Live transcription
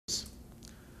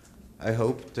I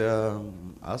hope there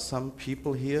are some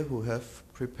people here who have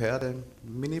prepared a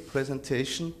mini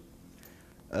presentation.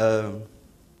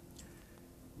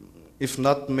 If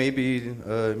not, maybe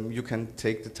you can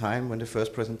take the time when the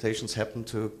first presentations happen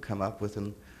to come up with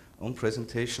an own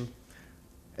presentation.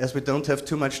 As we don't have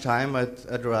too much time,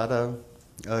 I'd rather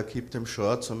keep them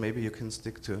short, so maybe you can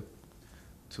stick to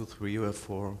 2, 3 or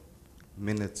 4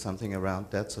 minutes, something around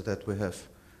that, so that we have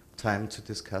time to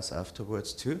discuss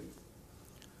afterwards too.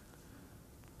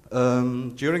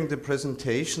 During the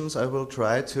presentations, I will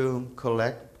try to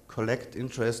collect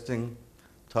interesting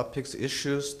topics,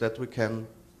 issues that we can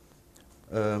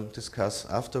discuss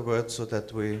afterwards, so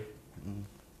that we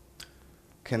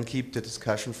can keep the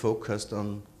discussion focused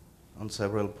on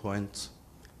several points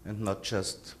and not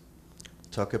just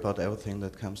talk about everything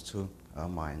that comes to our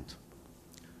mind.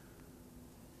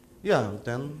 Yeah,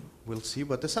 then we'll see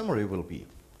what the summary will be.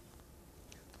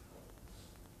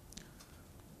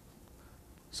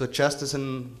 So just as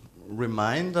a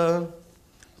reminder,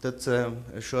 that's a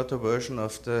shorter version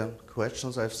of the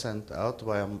questions I've sent out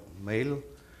via mail,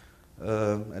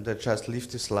 and I just leave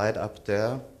the slide up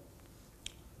there.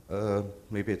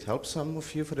 Maybe it helps some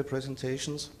of you for the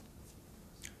presentations.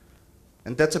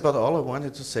 And that's about all I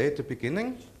wanted to say at the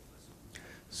beginning.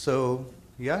 So,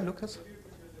 yeah, Lucas?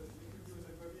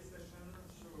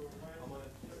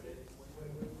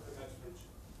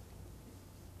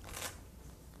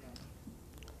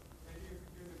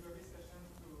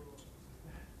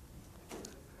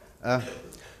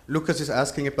 Lucas is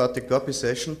asking about the Gopi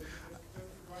session.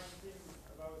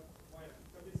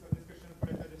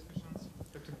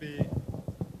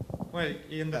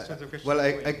 Well,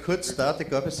 I could start the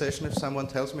Gopi session if someone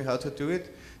tells me how to do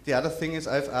it. The other thing is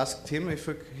I've asked him if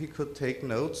he could take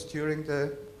notes during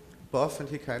the BOF, and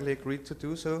he kindly agreed to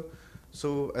do so.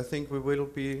 So I think we will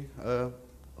be, or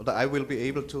I will be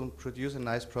able to produce a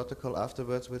nice protocol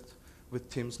afterwards with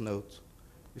Tim's notes,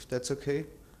 if that's okay.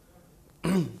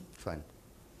 Fine.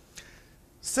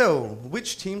 So,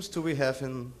 which teams do we have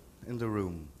in the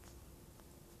room?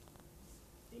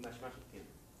 Image Magic team.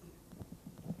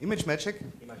 Image Magic?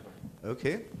 Image Magic.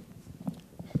 Okay.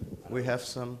 We have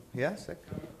some, yeah, sec.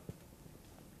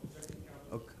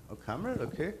 Camera,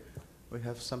 okay. We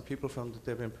have some people from the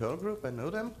Debian Perl group, I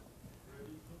know them.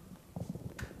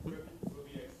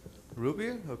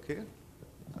 Ruby, okay.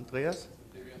 Andreas?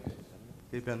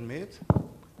 Debian Med.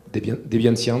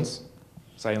 Debian Science.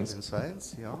 Science. Debian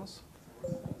Science, yes.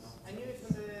 I knew it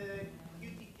from the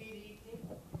QT KDE team.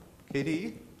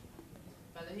 KDE?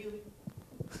 But I knew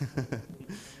it.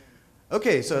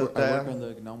 Okay, so I work on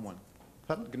the GNOME one.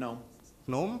 Pardon? GNOME.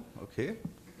 GNOME, okay.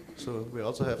 So we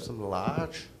also have some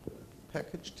large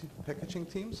packaging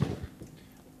teams.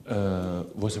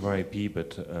 Was a IP,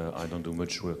 but I don't do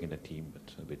much work in that team,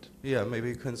 but a bit. Yeah, maybe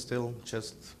you can still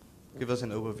just give us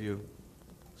an overview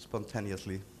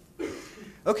spontaneously.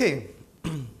 Okay.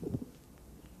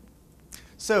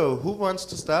 So, who wants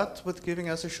to start with giving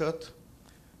us a short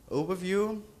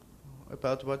overview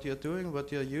about what you're doing,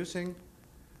 what you're using,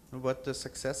 and what the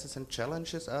successes and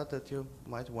challenges are that you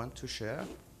might want to share?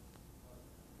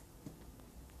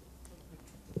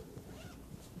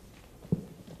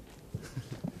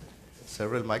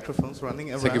 Several microphones running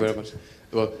around. Thank you very much.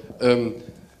 Well,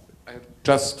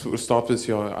 just to start with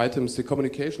your items, the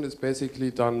communication is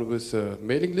basically done with a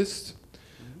mailing list.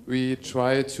 We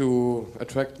try to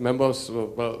attract members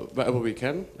wherever we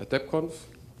can at DebConf.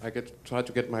 I try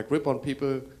to get my grip on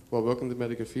people who are working in the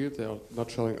medical field. They are not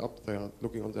showing up. They are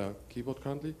looking on their keyboard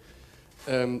currently.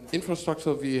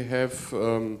 Infrastructure, we have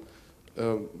done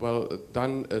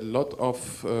a lot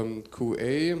of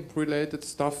QA-related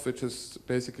stuff, which is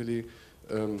basically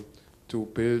to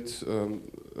build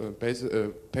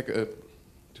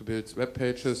web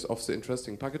pages of the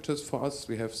interesting packages for us.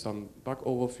 We have some bug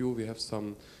overview, we have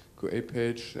some QA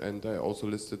page, and I also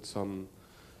listed some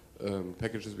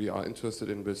packages we are interested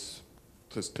in with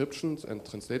descriptions and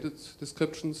translated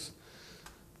descriptions.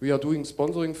 We are doing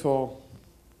sponsoring for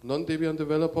non-Debian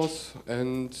developers,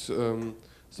 and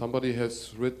somebody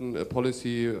has written a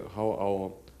policy how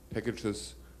our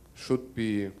packages should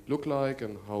look like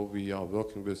and how we are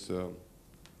working with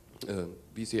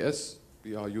VCS.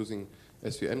 We are using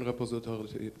SVN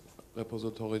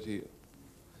repository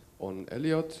on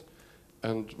Elliot,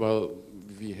 and well,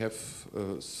 we have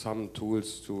some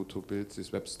tools to build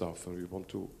this web stuff, and we want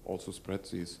to also spread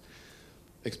these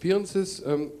experiences.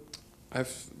 I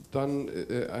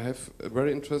have a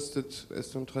very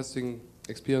interesting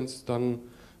experience done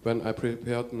when I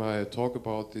prepared my talk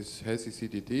about these healthy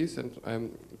CDDs,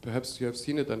 and perhaps you have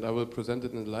seen it, and I will present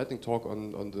it in the lightning talk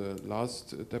on the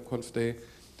last DebConf day.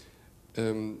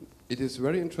 it is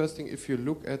very interesting if you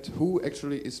look at who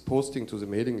actually is posting to the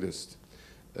mailing list.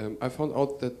 I found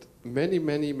out that many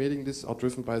mailing lists are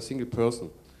driven by a single person.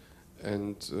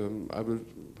 And I will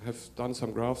have done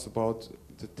some graphs about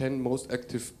the 10 most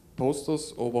active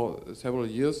posters over several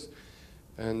years.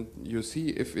 And you see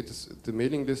if the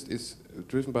mailing list is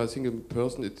driven by a single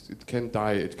person, it can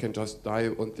die. It can just die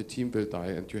and the team will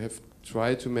die. And you have to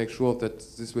try to make sure that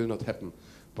this will not happen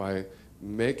by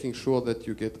making sure that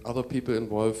you get other people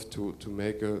involved to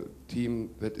make a team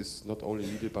that is not only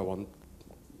led by one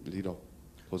leader.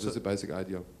 So this is the basic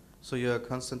idea. So you're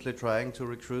constantly trying to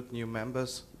recruit new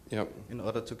members in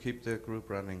order to keep the group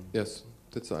running? Yes,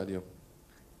 that's the idea.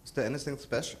 Is there anything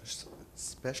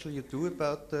special you do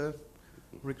about the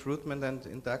recruitment and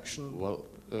induction? Well,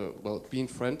 being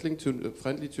friendly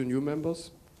to new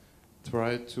members,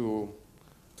 try to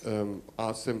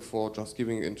ask them for just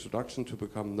giving an introduction to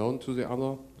become known to the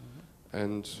other,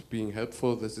 and being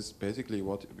helpful. This is basically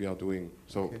what we are doing.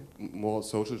 So more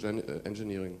social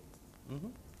engineering.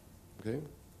 Okay.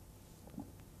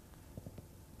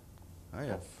 Ah,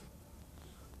 yeah.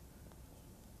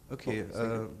 Okay.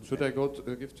 Should I go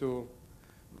to, give to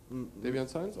Debian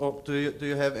Science? Or do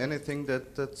you have anything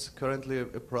that's currently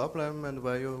a problem and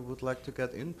where you would like to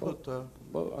get input?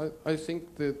 Well, I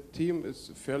think the team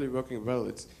is fairly working well.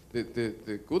 It's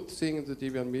the good thing in the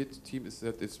Debian Meet team is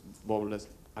that it's more or less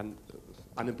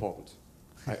unimportant.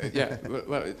 Yeah,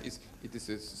 well, it is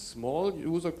a small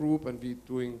user group, and we're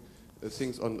doing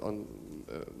things on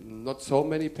not so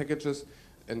many packages,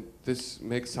 and this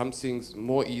makes some things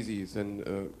more easy than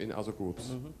in other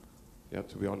groups. Yeah,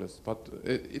 to be honest, but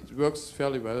it works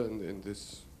fairly well in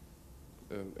this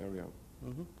area.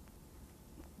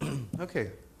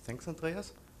 Okay, thanks,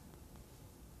 Andreas.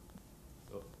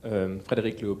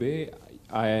 Frédéric Léaubé.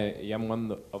 I am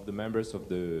one of the members of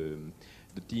the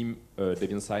team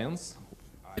Debian Science.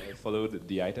 I followed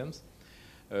the items.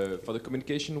 For the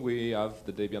communication, we have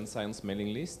the Debian Science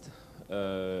mailing list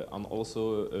and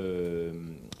also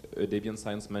a Debian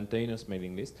Science maintainers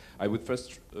mailing list. I would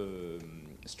first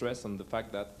stress on the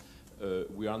fact that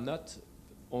we are not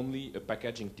only a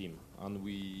packaging team, and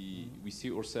we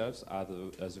see ourselves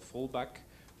as a fallback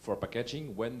for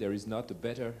packaging when there is not a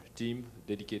better team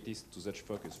dedicated to such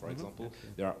focus. For example,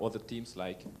 there are other teams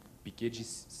like PKG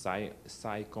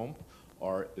SciComp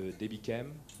or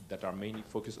DebConf that are mainly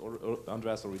focused.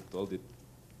 Andreas already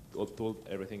told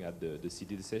everything at the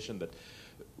CDD session, but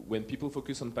when people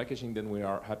focus on packaging, then we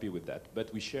are happy with that.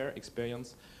 But we share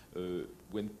experience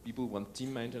when people want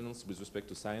team maintenance with respect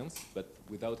to science, but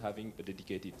without having a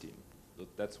dedicated team. So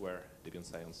that's where Debian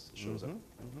Science shows up.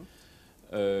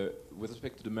 With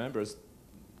respect to the members,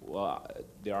 well,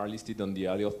 they are listed on the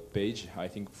Ariot page. I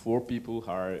think 4 people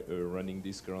are running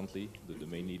this currently, the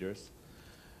main leaders.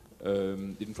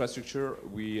 The infrastructure,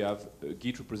 we have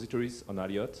Git repositories on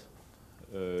Ariot.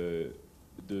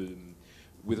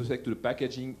 With respect to the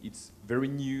packaging, it's very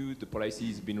new. The policy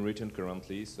is being written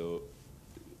currently, so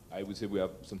I would say we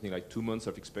have something like 2 months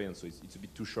of experience. So it's a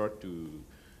bit too short to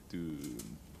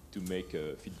make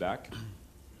feedback.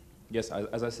 Yes,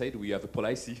 as I said, we have a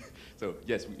policy. So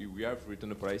yes, we have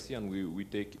written a policy, and we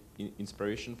take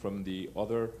inspiration from the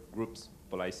other groups'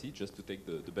 policy just to take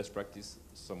the best practice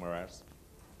somewhere else.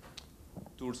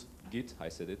 Tools, Git, I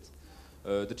said it.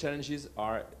 The challenges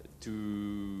are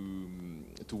to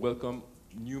welcome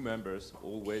new members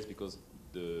always, because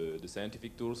the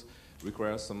scientific tools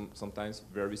require sometimes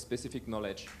very specific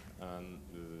knowledge and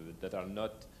that are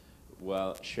not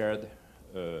well shared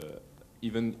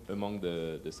even among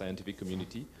the scientific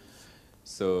community.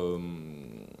 So,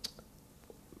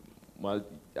 well,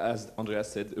 as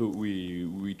Andreas said,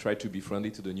 we try to be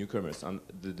friendly to the newcomers, and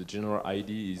the general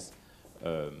idea is,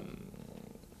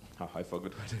 I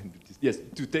forgot what I did. Yes,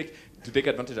 to take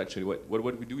advantage. Actually,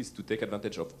 what we do is to take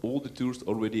advantage of all the tools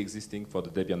already existing for the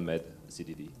Debian Med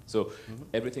CDD. So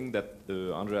everything that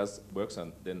Andreas works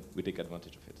on, then we take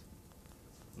advantage of it.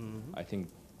 I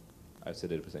think I've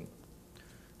said everything.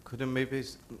 Could you maybe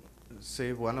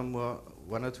say one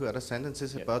or two other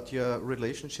sentences about your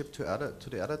relationship to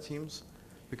the other teams?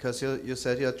 Because you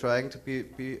said you're trying to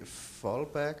be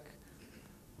fallback.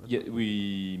 Yeah,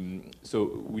 we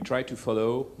try to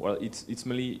follow. Well, it's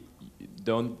mainly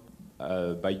done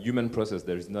by human process.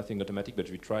 There is nothing automatic, but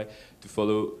we try to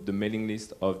follow the mailing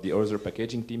list of the other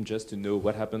packaging team just to know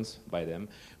what happens by them.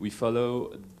 We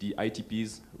follow the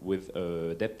ITPs with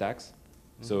deb tags,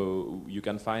 so you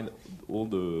can find all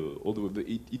the.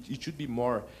 It should be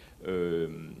more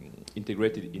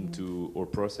integrated into our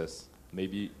process.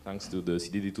 Maybe thanks to the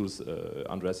CDD tools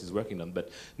Andreas is working on. But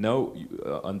now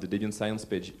on the Debian Science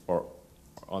page or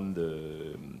on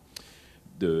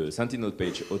the Sentinel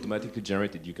page automatically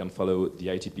generated, you can follow the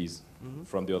ITPs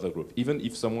from the other group. Even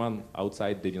if someone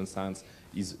outside Debian Science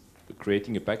is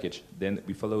creating a package, then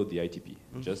we follow the ITP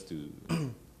just to.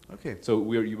 Okay. So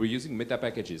we're using meta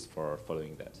packages for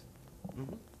following that.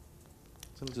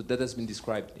 So that has been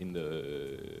described in the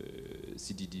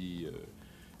CDD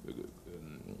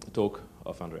talk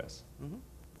of Andreas.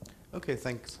 Okay,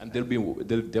 thanks. And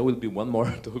there will be one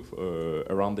more talk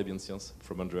around Debian Science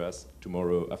from Andreas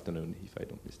tomorrow afternoon, if I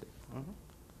don't mistake.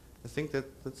 I think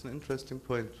that's an interesting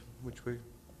point, which we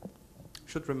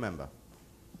should remember.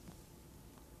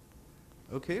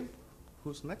 Okay,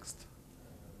 who's next?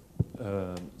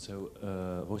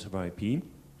 Voice over IP.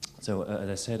 So as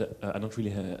I said, I don't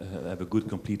really have a good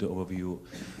complete overview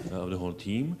of the whole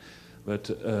team, but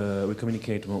we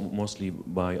communicate mostly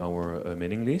by our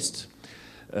mailing list.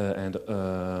 And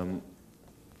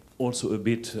also a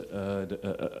bit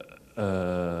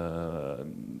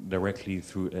directly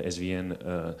through SVN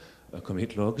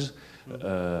commit logs.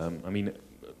 I mean,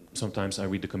 sometimes I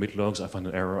read the commit logs, I find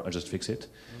an error, I just fix it.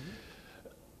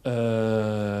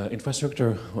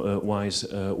 Infrastructure-wise,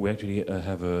 we actually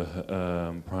have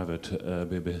a private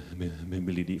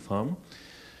BLD farm,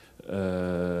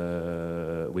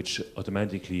 which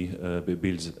automatically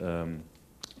builds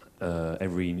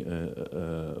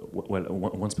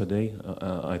once per day,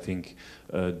 I think,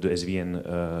 the SVN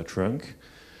trunk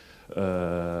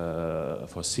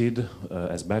for SID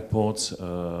as backports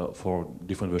for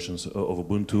different versions of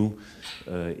Ubuntu.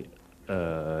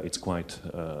 It's quite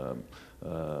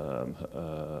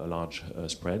a large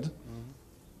spread,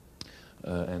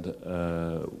 and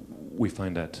we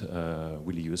find that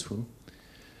really useful.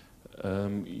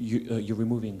 You're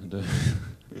removing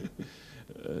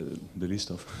the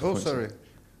list of. Oh, sorry.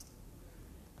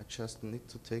 I just need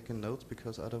to take a note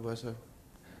because otherwise I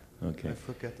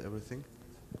forget everything.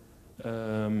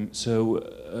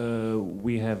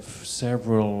 We have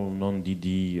several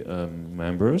non-DD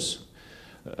members,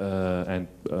 and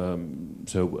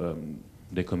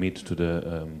they commit to the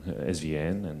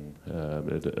SVN, and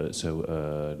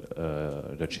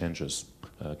the changes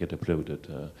get uploaded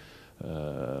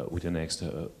with the next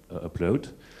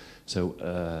upload. So,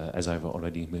 as I've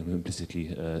already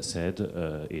implicitly said,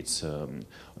 it's all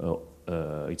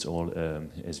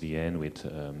SVN with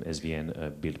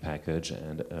SVN build package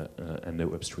and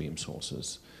no upstream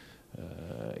sources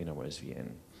in our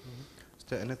SVN. Is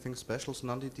there anything special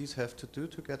non-DDs have to do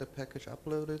to get a package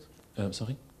uploaded?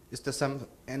 Sorry? Is there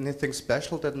anything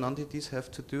special that non-DDs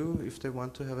have to do if they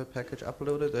want to have a package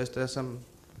uploaded? Or is there some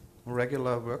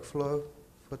regular workflow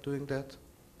for doing that?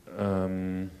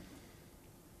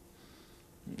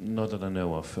 Not that I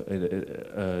know of.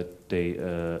 They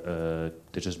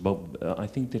just I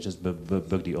think they just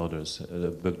bug the orders,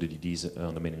 bug the DDs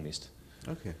on the mailing list.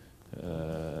 Okay.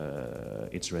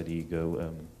 It's ready,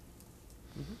 go.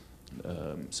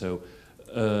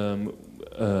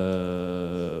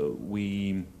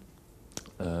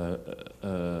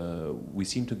 We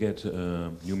seem to get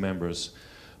new members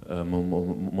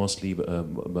mostly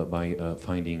by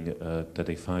finding that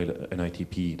they file an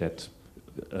ITP that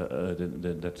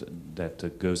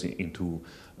goes into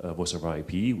voice over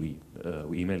IP. We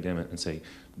email them and say,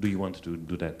 do you want to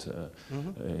do that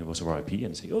in voice over IP?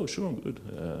 And say, oh, sure, good.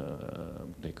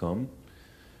 They come.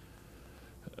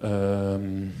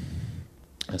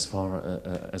 As far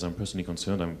as I'm personally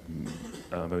concerned, I'm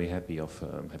very happy of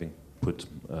having put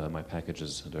my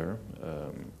packages there.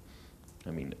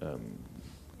 I mean,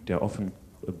 they're often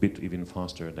a bit even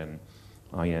faster than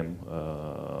I am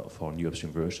for new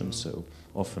upstream versions. So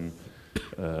often,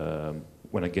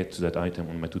 when I get to that item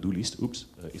on my to-do list, oops,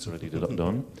 it's already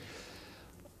done.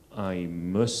 I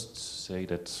must say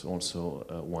that also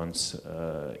once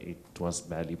it was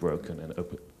badly broken and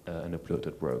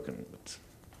uploaded broken, but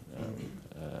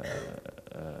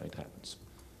it happens.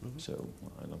 So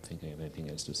I don't think I have anything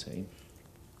else to say.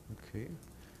 Okay.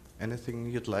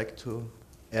 Anything you'd like to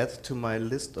add to my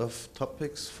list of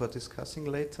topics for discussing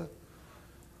later?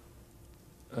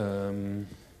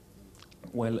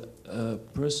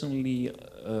 Personally,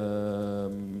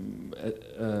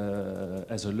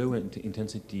 as a low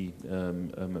intensity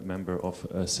member of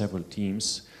several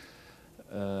teams,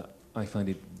 I find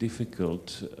it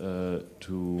difficult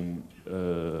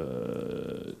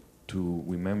to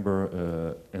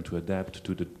remember and to adapt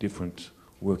to the different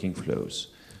working flows.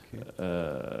 Okay.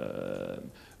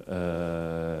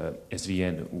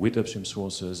 SVN with upstream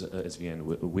sources, SVN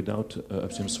without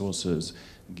upstream sources,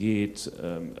 Git,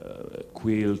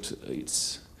 Quilt.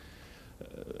 It's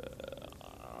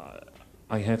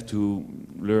I have to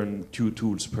learn 2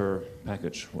 tools per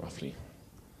package roughly,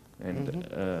 and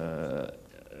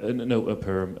no,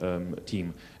 per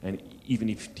team. And even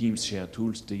if teams share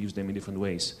tools, they use them in different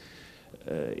ways.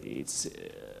 It's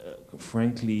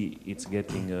frankly, it's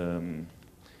getting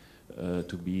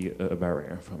to be a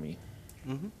barrier for me.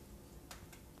 Mm-hmm.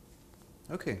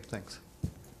 Okay, thanks.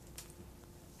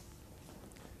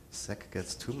 Zach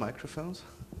gets 2 microphones.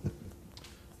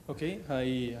 Okay,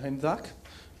 I'm Zach.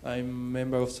 I'm a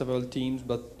member of several teams,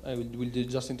 but I will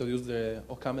just introduce the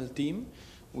OCaml team,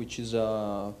 which is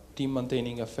a team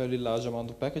maintaining a fairly large amount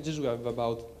of packages. We have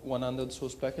about 100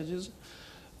 source packages.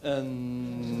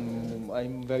 And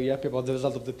I'm very happy about the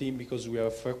result of the team because we are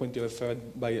frequently referred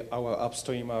by our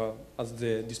upstream as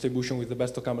the distribution with the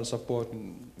best OCaml support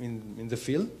in the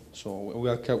field. So we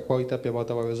are quite happy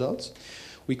about our results.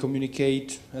 We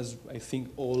communicate, as I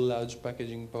think all large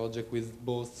packaging projects, with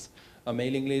both a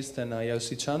mailing list and an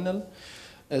IRC channel.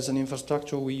 As an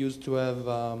infrastructure, we used to have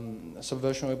a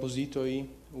Subversion repository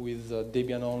with a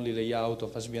Debian-only layout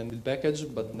of SVN build package,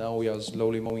 but now we are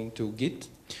slowly moving to Git.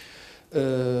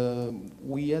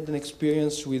 We had an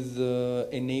experience with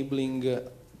enabling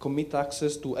commit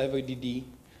access to every DD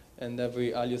and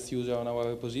every alias user on our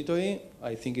repository.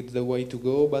 I think it's the way to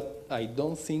go, but I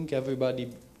don't think everybody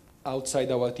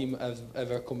outside our team has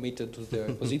ever committed to the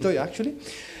repository, actually.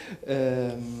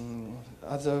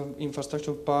 Other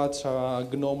infrastructure parts are a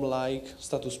GNOME-like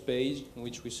status page, in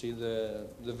which we see the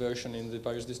version in the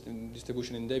various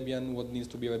distribution in Debian, what needs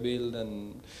to be rebuilt,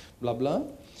 and blah, blah.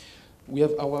 We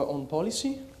have our own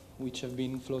policy, which have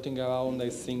been floating around, I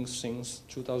think, since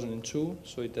 2002,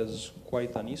 so it has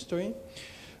quite an history.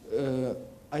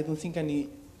 I don't think any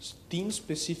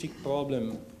team-specific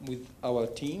problem with our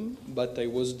team, but I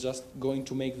was just going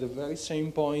to make the very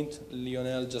same point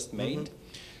Lionel just made. Mm-hmm.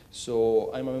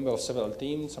 So I'm a member of several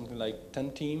teams, something like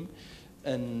 10 teams,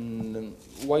 and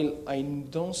while I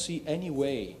don't see any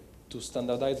way to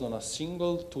standardize on a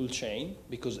single tool chain,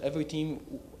 because every team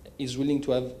is willing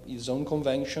to have its own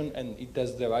convention and it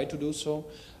has the right to do so,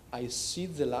 I see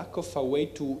the lack of a way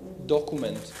to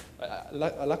document,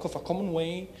 a lack of a common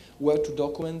way where to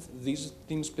document these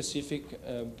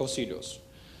team-specific procedures.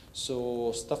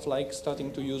 So stuff like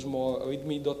starting to use more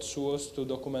readme.source to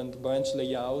document branch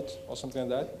layout or something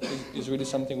like that is really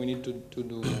something we need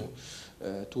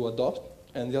to adopt.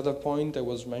 And the other point I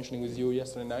was mentioning with you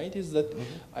yesterday night is that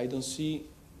I don't see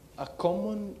a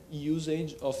common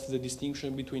usage of the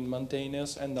distinction between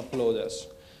maintainers and uploaders.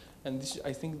 And this,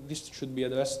 I think this should be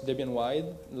addressed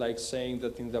Debian-wide, like saying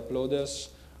that in the uploaders,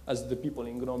 as the people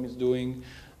in GNOME is doing,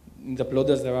 in the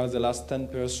uploaders there are the last 10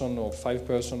 person or 5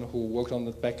 person who worked on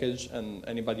the package and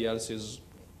anybody else is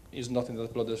not in the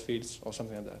uploaders fields or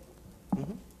something like that.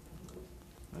 Mm-hmm.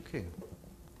 Okay.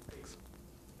 Thanks.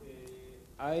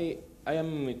 I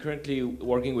am currently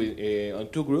working with on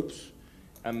 2 groups.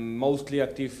 I'm mostly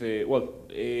active,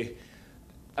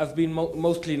 I've been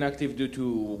mostly inactive due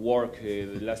to work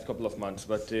the last couple of months,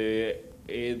 but the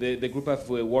group I've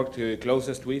worked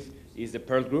closest with is the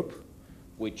Perl group,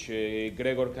 which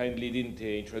Gregor kindly didn't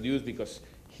introduce because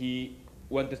he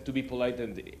wanted to be polite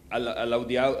and allow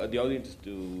the audience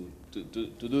to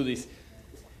do this.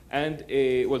 And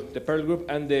the Perl group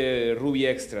and the Ruby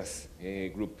Extras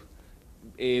group.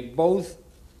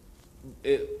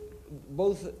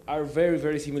 Both are very,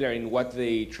 very similar in what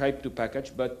they try to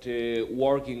package, but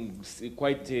work in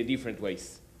quite different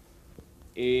ways.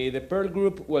 The Perl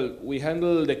group, well, we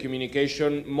handle the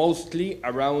communication mostly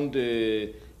around,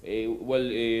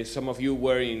 some of you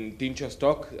were in Tincho's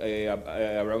talk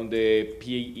around the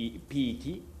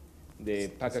PET, the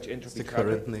package entropy tracker. The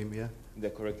correct name, yeah.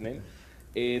 The correct name.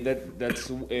 That's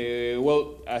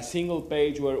a single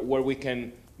page where we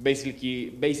can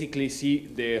basically see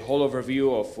the whole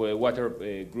overview of what our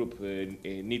group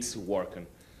needs to work on.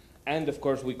 And of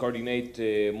course we coordinate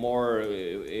more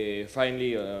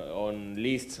finely on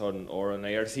lists or on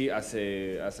IRC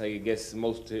as I guess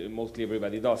mostly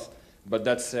everybody does. But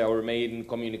that's our main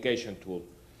communication tool.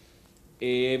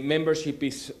 Membership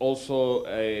is also,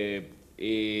 by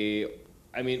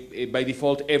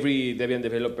default every Debian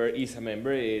developer is a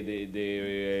member.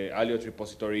 The Aliot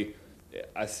repository,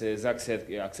 as Zach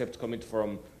said, accepts commit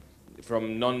from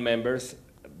non-members,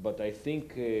 but I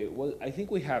think I think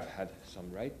we have had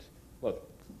some, right? Well,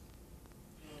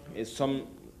 some.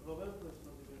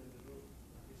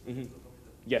 Mm-hmm.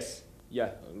 Yes,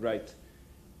 yeah, right.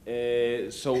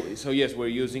 So yes, we're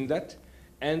using that,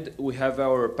 and we have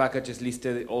our packages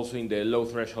listed also in the low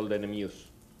threshold NMUs.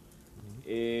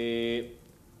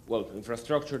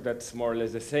 Infrastructure, that's more or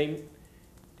less the same.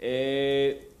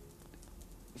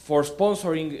 For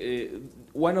sponsoring,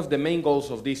 one of the main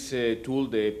goals of this tool,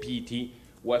 the PET,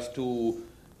 was to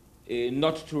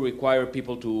not to require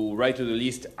people to write to the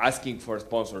list asking for a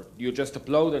sponsor. You just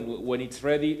upload, and when it's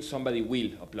ready, somebody will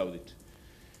upload it.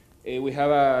 We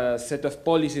have a set of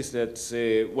policies that's,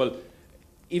 well,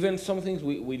 even some things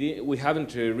we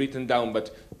haven't written down,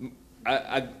 but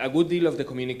a good deal of the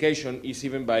communication is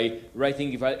even by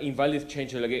writing invalid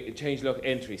changelog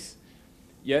entries.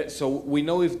 Yeah, so we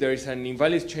know if there is an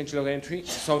invalid changelog entry,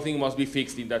 something must be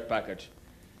fixed in that package.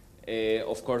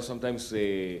 Of course, sometimes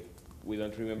we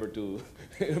don't remember to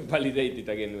validate it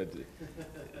again, but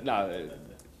no,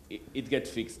 it gets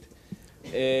fixed.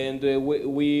 And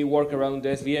we work around the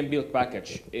SVN build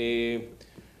package.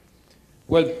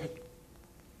 Well,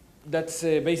 that's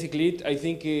basically it. I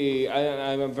think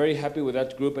I'm very happy with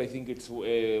that group. I think it's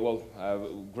well, a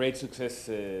great success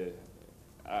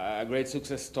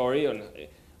story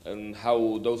on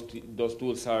how those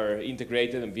tools are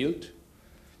integrated and built.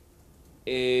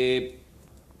 And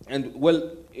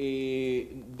well, this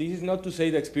is not to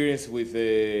say the experience with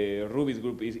Ruby's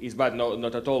group is bad. No,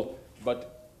 not at all.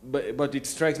 But it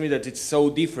strikes me that it's so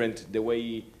different the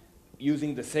way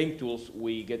using the same tools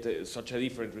we get such a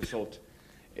different result.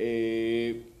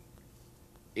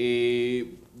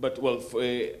 But well,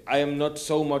 I am not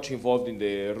so much involved in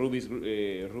the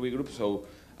Ruby group, so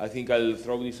I think I'll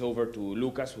throw this over to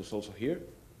Lucas, who's also here,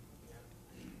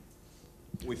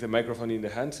 with the microphone in the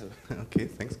hand. So. Okay,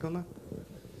 thanks, Connor.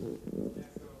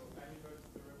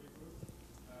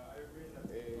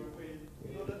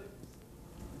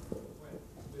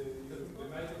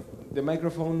 The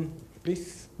microphone,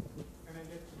 please. Can I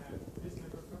get this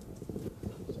microphone?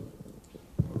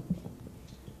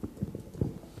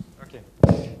 Okay.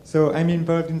 So I'm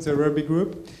involved in the Ruby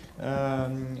group.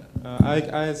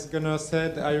 As Gunnar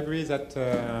said, I agree that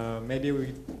maybe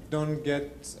we don't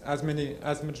get as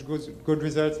much good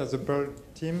results as the Perl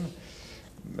team,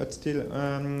 but still.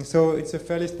 So it's a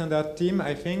fairly standard team,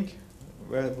 I think.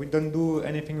 Well, we don't do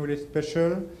anything really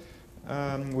special.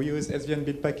 We use SVN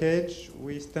build package.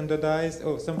 We standardize.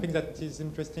 Oh, something that is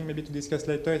interesting maybe to discuss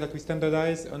later is that we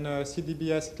standardize on a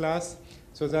CDBS class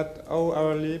so that all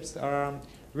our libs are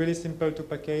really simple to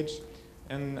package.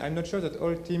 And I'm not sure that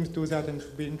all teams do that, and it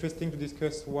would be interesting to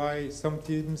discuss why some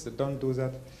teams don't do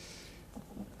that.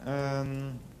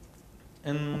 And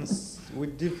we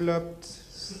developed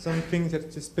something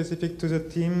that is specific to the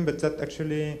team, but that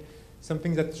actually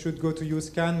something that should go to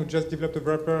usecan. We just developed a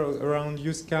wrapper around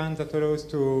usecan that allows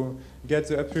to get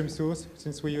the upstream source,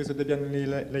 since we use a Debian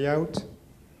layout.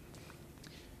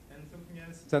 And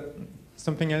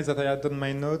something else that I had on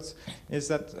my notes is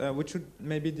that we should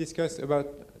maybe discuss about,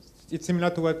 it's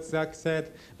similar to what Zach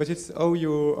said, but it's how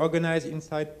you organize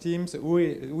inside teams, who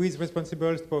is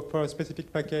responsible for a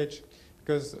specific package.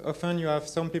 Because often you have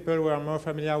some people who are more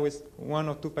familiar with one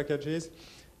or two packages,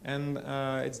 and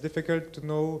it's difficult to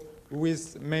know who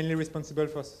is mainly responsible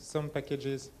for some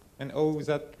packages and how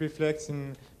that reflects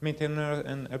in maintainers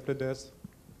and uploaders.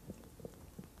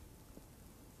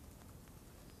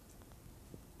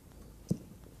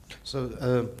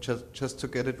 So just to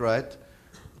get it right,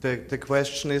 the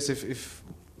question is if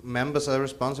members are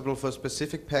responsible for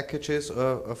specific packages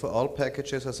or for all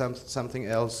packages or something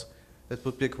else. That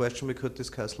would be a question we could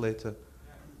discuss later.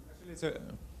 Actually,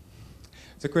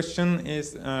 the question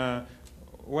is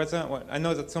whether, well, I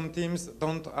know that some teams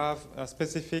don't have a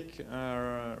specific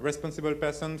responsible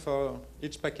person for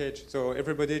each package, so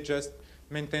everybody just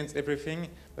maintains everything,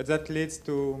 but that leads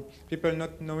to people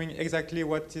not knowing exactly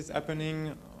what is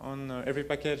happening on every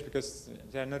package because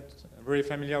they are not very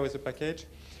familiar with the package.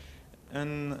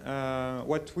 And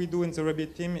what we do in the Ruby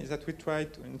team is that we try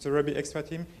to, in the Ruby extra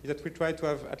team, is that we try to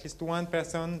have at least one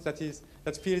person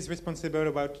that feels responsible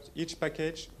about each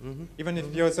package, even if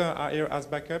the others are here as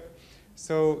backup.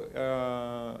 So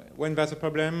when there's a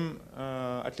problem,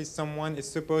 at least someone is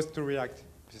supposed to react.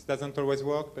 This doesn't always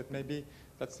work, but maybe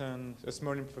that's a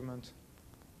small improvement.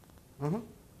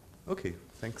 Okay,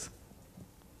 thanks.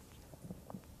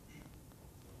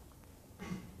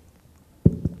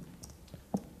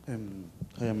 Hi,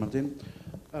 I'm Martin.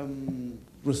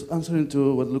 Answering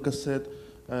to what Lucas said,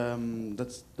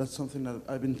 that's something that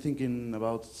I've been thinking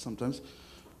about sometimes.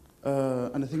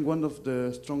 And I think one of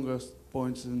the strongest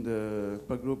points in the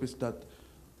Perl group is that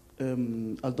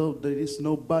although there is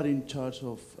nobody in charge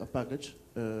of a package,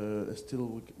 still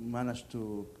we manage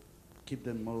to keep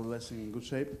them more or less in good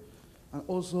shape. And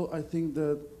also I think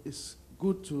that it's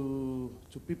good to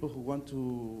people who want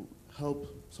to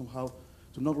help somehow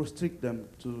to not restrict them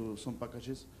to some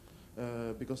packages,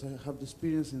 because I have the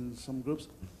experience in some groups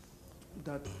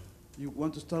that you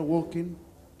want to start working,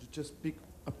 you just pick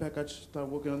a package, start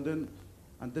working on them,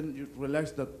 and then you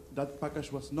realize that that package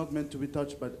was not meant to be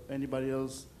touched by anybody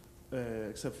else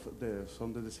except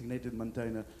from the designated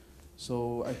maintainer.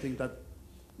 So I think that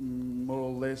more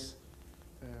or less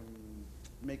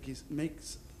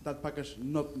makes that package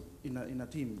not in a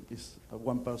team. It's a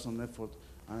one-person effort,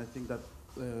 and I think that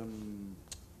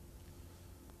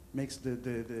makes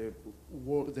the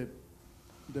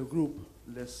group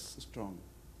less strong.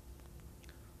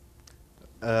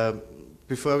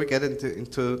 Before we get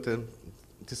into the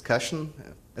discussion,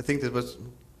 I think that was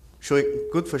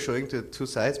good for showing the two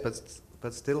sides,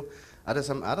 but still, are there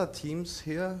some other teams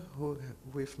here who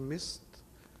we've missed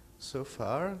so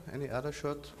far? Any other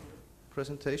short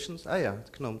presentations? Ah, yeah,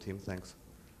 the GNOME team, thanks.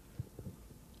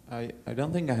 I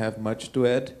don't think I have much to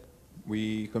add.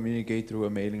 We communicate through a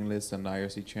mailing list and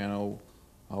IRC channel.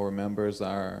 Our members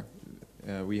are,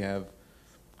 we have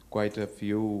quite a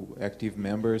few active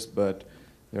members, but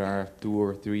there are 2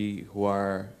 or 3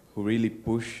 who really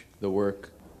push the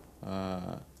work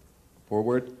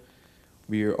forward.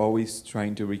 We are always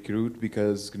trying to recruit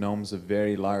because GNOME is a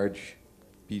very large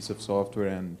piece of software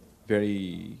and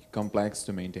very complex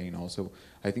to maintain also.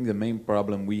 I think the main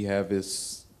problem we have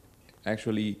is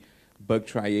actually bug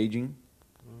triaging.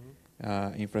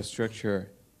 Infrastructure.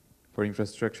 For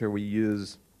infrastructure we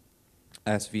use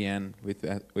SVN with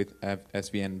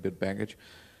SVN build package,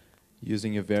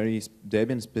 using a very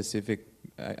Debian specific,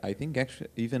 I think actually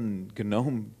even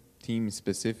GNOME team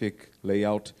specific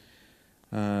layout.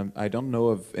 I don't know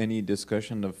of any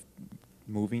discussion of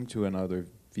moving to another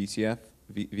VCS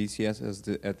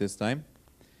at this time.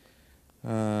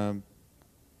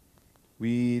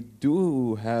 We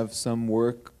do have some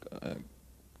work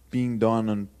being done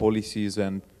on policies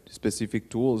and specific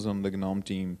tools on the GNOME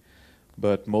team,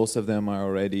 but most of them are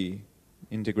already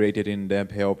integrated in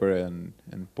Deb helper and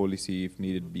policy if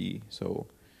needed be. So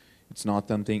it's not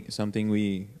something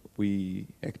we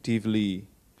actively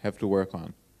have to work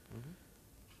on.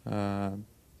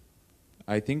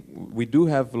 I think we do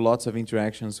have lots of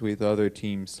interactions with other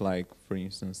teams, like for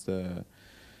instance the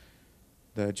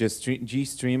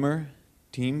GStreamer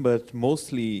team, but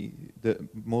mostly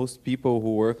most people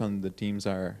who work on the teams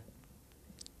are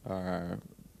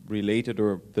related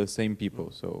or the same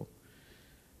people, so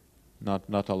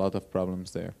not a lot of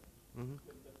problems there.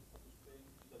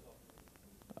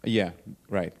 Yeah,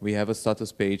 right. We have a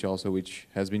status page also, which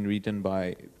has been written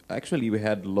by. Actually, we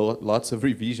had lots of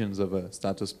revisions of a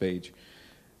status page,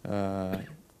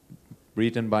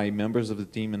 written by members of the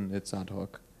team, and it's ad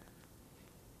hoc.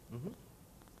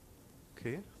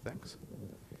 Okay, thanks.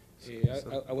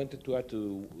 I wanted to add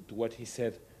to what he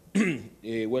said.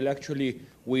 Well, actually,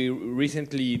 we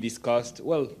recently discussed,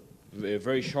 well,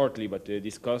 very shortly, but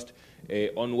discussed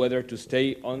on whether to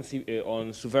stay on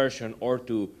Subversion or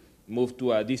to move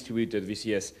to a distributed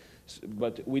VCS.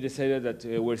 But we decided that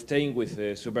we're staying with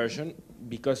Subversion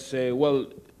because, well,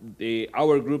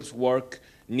 our group's work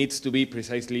needs to be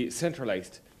precisely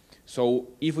centralized. So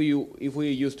if we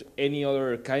used any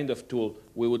other kind of tool,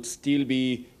 we would still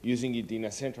be using it in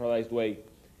a centralized way.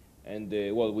 And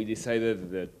well, we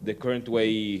decided that the current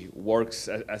way works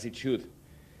as it should.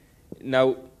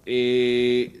 Now,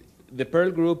 the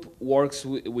Perl group works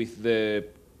with the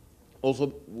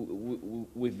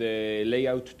with the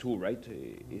layout tool, right?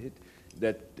 Is it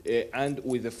that and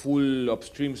with the full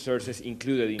upstream sources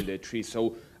included in the tree.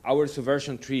 So our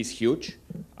Subversion tree is huge.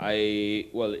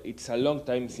 Well, it's a long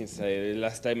time since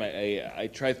last time I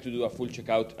tried to do a full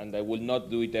checkout, and I will not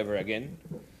do it ever again.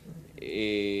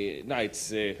 No,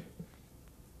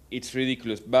 it's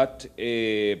ridiculous, but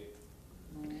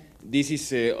this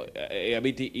is a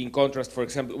bit in contrast. For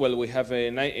example, well, we have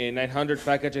 900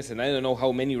 packages, and I don't know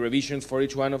how many revisions for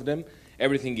each one of them.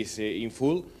 Everything is in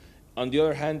full. On the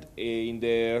other hand, in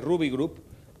the Ruby group,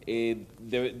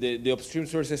 the upstream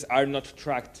sources are not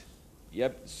tracked.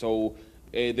 Yep. So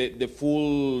the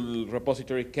full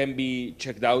repository can be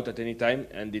checked out at any time,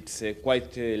 and it's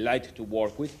quite light to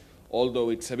work with. Although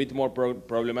it's a bit more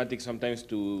problematic sometimes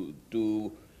to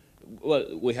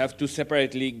well, we have to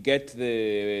separately get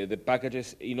the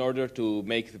packages in order to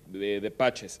make the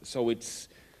patches. So it's,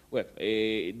 well,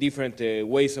 different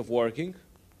ways of working,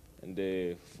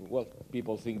 and well,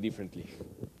 people think differently.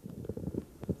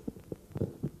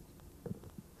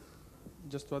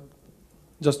 Just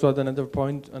to add another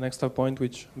point, an extra point,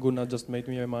 which Gunnar just made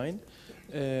me remind.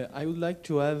 I would like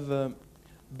to have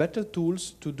better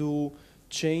tools to do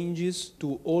changes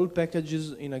to all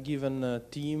packages in a given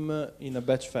team in a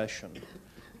batch fashion.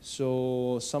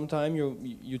 So sometimes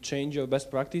you change your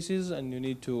best practices and you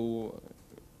need to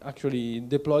actually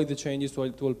deploy the changes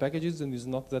to all packages, and it's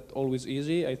not that always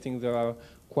easy. I think there are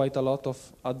quite a lot of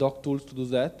ad hoc tools to do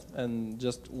that, and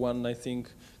just one, I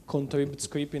think, contrib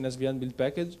script in SVN build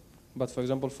package But for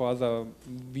example, for other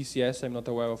VCS, I'm not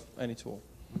aware of any tool.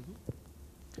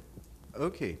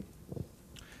 Okay.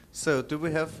 So do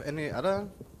we have any other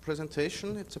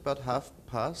presentation? It's about half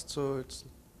past, so it's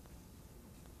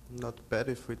not bad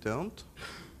if we don't.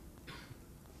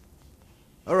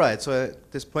 All right, so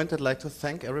at this point I'd like to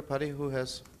thank everybody who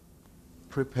has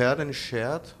prepared and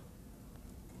shared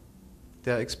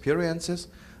their experiences.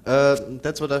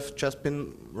 That's what I've just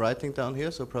been writing down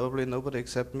here, so probably nobody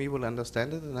except me will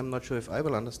understand it, and I'm not sure if I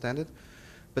will understand it.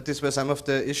 But these were some of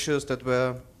the issues that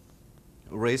were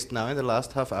raised now in the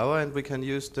last half hour, and we can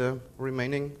use the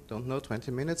remaining,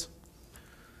 20 minutes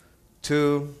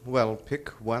to, well, pick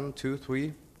 1, 2,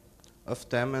 3 of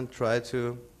them and try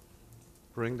to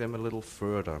bring them a little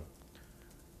further.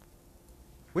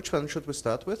 Which one should we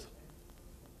start with?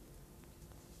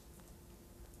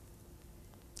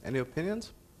 Any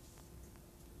opinions?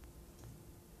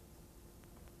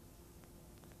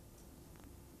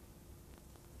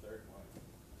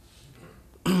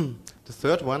 The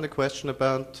third one, the question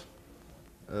about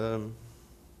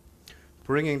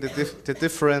bringing the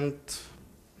different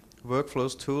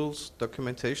workflows, tools,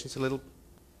 documentations a little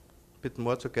bit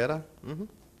more together.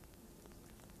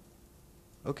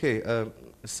 Okay,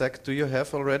 Zach, do you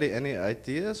have already any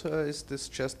ideas, or is this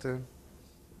just a...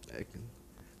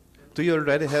 Do you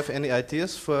already have any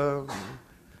ideas for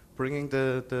bringing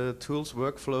the tools,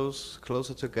 workflows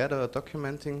closer together, or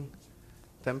documenting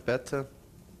them better?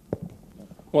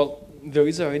 Well, there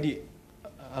is already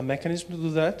a mechanism to do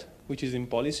that, which is in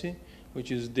policy,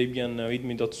 which is Debian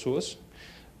readme.source.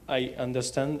 I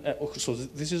understand, so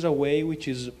this is a way which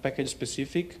is package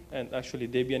specific, and actually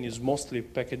Debian is mostly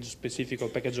package specific or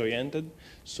package oriented,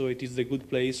 so it is the good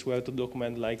place where to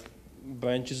document like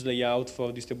branches layout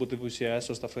for distributed VCS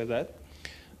or stuff like that.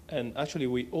 And actually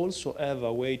we also have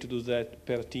a way to do that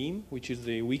per team, which is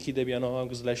the wiki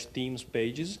debian.org/teams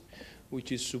pages,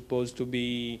 which is supposed to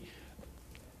be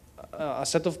a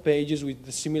set of pages with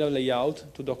the similar layout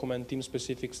to document team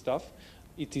specific stuff.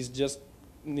 It is just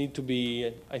need to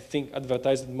be, I think,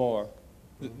 advertised more.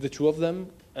 The two of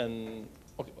them, and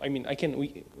I mean,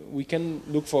 we can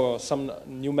look for some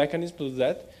new mechanism to do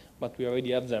that, but we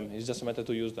already have them. It's just a matter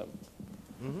to use them.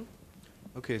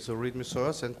 Okay, so README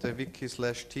source and the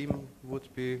wiki/team would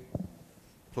be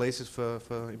places for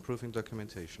improving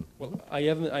documentation. Well,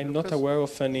 I'm not aware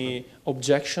of any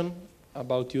objection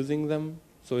about using them,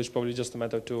 so it's probably just a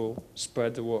matter to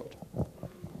spread the word.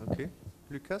 Okay,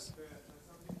 Lucas?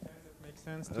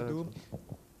 Sense to do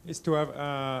is to have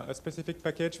a specific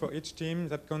package for each team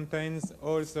that contains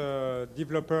all the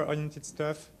developer-oriented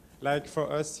stuff, like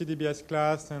for us CDBS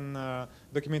class and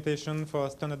documentation for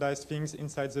standardized things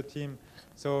inside the team.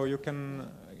 So you can,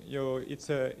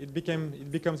 it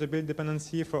becomes a build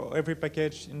dependency for every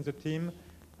package in the team,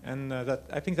 and that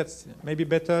I think that's maybe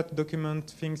better to document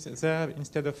things there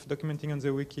instead of documenting on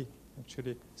the wiki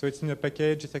actually. So it's in a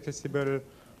package, it's accessible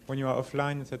when you are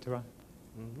offline, etc.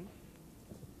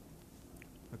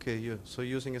 Okay, so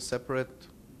using a separate,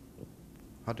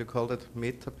 how do you call that,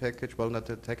 meta package? Well, not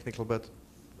a technical, but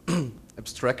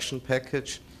abstraction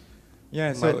package.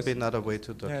 Yeah, might be another way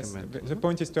to document. Yes, the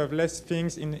point is to have less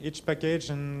things in each package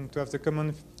and to have the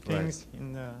common things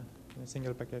in a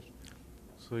single package.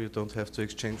 So you don't have to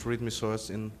exchange README source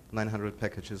in 900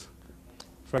 packages.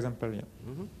 For example, yeah.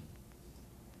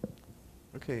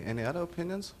 Okay, any other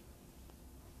opinions?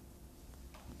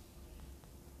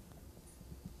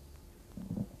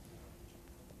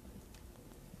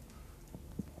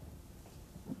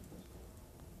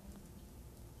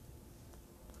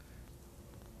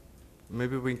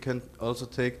 Maybe we can also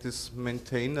take this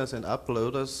maintainers and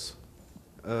uploaders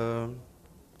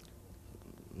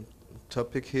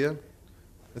topic here.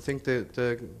 I think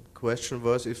the question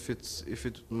was if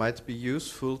it might be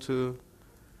useful to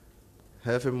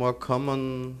have a more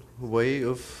common way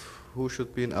of who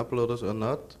should be in uploaders or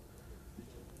not.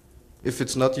 If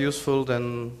it's not useful,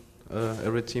 then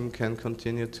every team can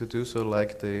continue to do so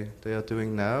like they are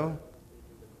doing now.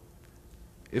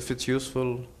 If it's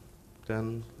useful,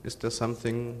 then is there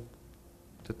something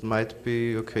that might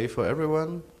be okay for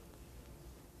everyone?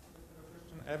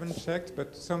 I haven't checked,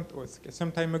 but some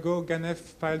time ago, Ganef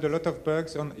filed a lot of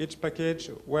bugs on each package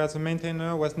where the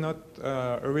maintainer was not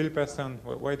a real person,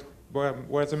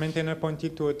 where the maintainer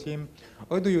pointed to a team.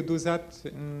 How do you do that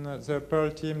in the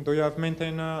Perl team? Do you have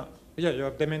maintainer? Yeah, you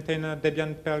have the maintainer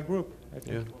Debian Perl group, I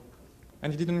think. Yeah.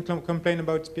 And he didn't complain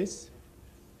about this?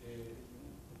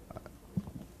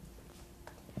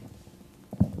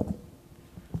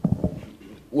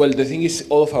 Well, the thing is,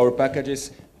 all of our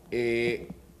packages,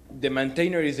 the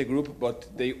maintainer is a group, but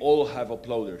they all have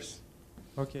uploaders.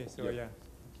 Okay, so yeah.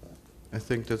 I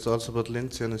think that's also what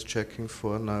Lintian is checking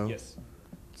for now. Yes.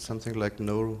 Something like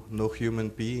no human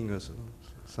being or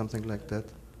something like that.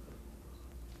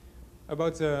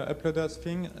 About the uploaders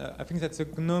thing, I think that the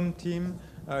GNOME team,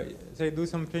 they do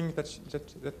something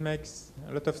that makes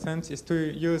a lot of sense, is to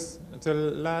use the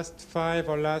last 5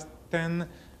 or last 10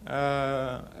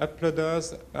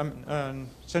 uploaders,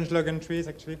 changelog entries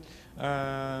actually,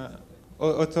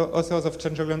 authors of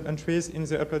changelog entries in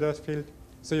the uploaders field.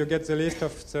 So you get the list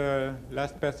of the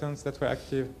last persons that were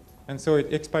active. And so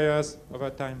it expires over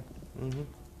time. Mm-hmm.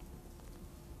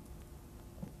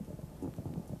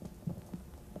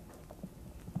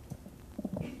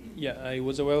 Yeah, I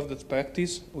was aware of that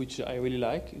practice, which I really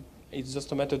like. It's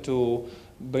just a matter to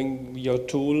bring your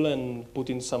tool and put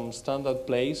in some standard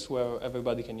place where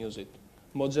everybody can use it.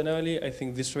 More generally, I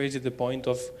think this raises the point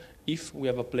of if we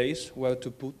have a place where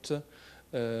to put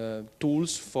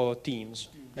tools for teams.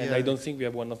 And Yeah. I don't think we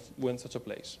have one such a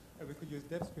place. We could use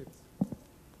DebScript.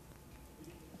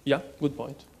 Yeah, good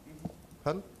point.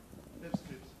 Pardon?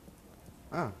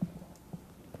 Ah.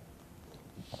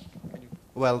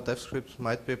 Well, DevScript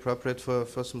might be appropriate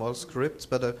for small scripts,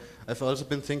 but I've also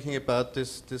been thinking about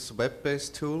this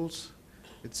web-based tools.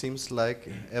 It seems like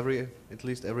at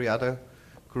least every other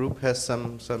group has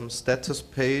some status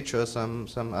page or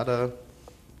some other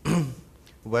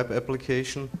web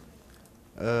application.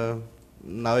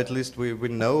 Now at least we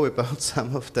know about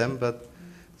some of them, but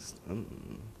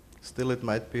still it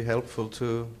might be helpful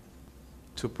to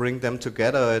bring them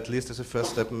together, or at least as a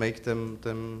first step make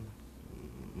them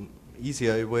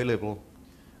easier available.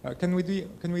 Can we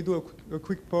do a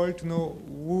quick poll to know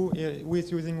who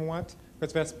is using what?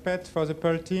 Because there's PET for the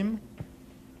Perl team,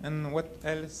 and what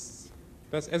else?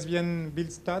 There's SVN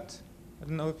build stat. I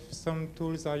don't know if some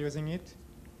tools are using it.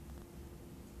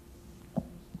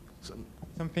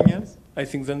 Something else? I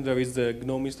think then there is the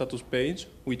GNOME status page,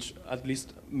 which at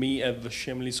least me have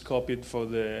shameless copied for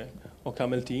the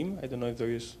OCaml team. I don't know if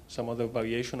there is some other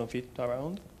variation of it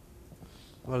around.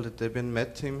 Well, the Debian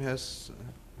Met team has,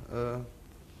 I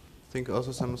think,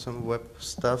 also some web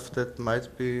stuff that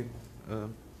might be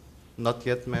not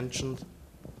yet mentioned.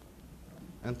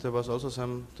 And there was also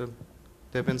the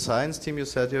Debian Science team. You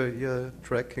said you're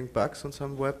tracking bugs on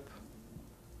some web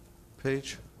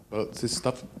page. Well, this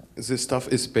stuff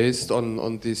is based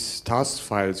on these task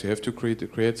files. You have to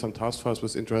create some task files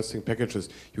with interesting packages.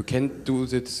 You can do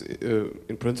this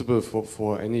in principle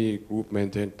for any group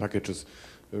maintained packages.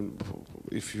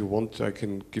 If you want, I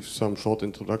can give some short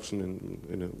introduction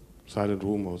in a silent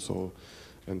room or so,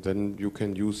 and then you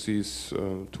can use these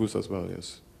tools as well.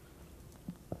 Yes.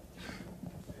 It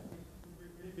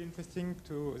would be interesting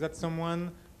that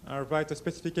someone write a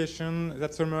specification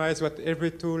that summarizes what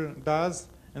every tool does,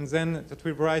 and then that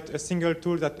we write a single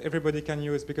tool that everybody can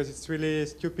use, because it's really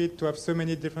stupid to have so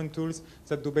many different tools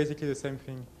that do basically the same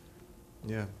thing.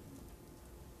 Yeah.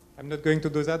 I'm not going to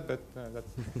do that, but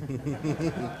that's...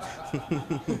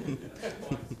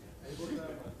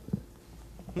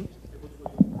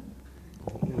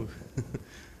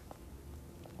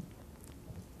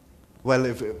 Well,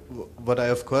 what I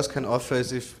of course can offer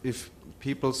is if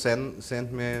people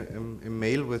send me a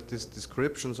mail with these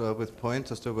descriptions or with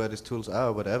pointers to where these tools are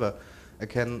or whatever, I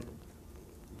can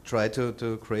try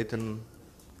to create an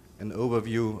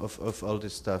overview of all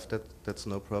this stuff. That's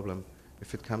no problem.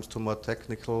 If it comes to more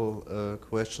technical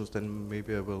questions, then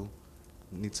maybe I will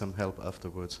need some help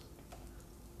afterwards.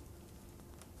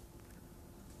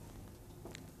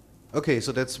 Okay,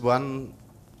 so that's one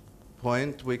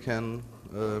point we can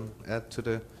add to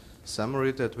the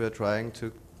summary, that we're trying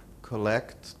to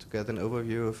collect to get an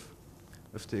overview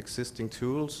of the existing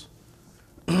tools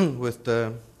with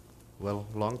the, well,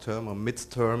 long-term or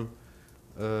mid-term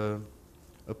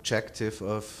objective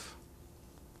of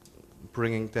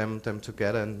bringing them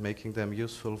together and making them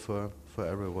useful for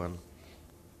everyone.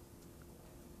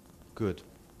 Good.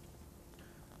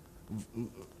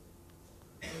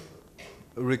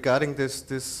 Regarding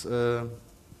this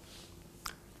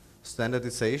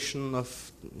standardization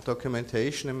of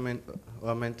documentation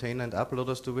or maintain and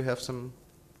uploaders, do we have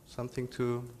something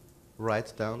to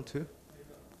write down to?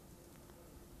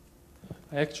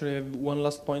 I actually have one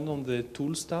last point on the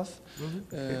tool stuff.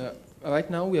 Mm-hmm. Okay. Right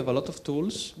now we have a lot of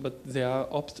tools, but they are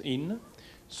opt-in.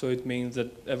 So it means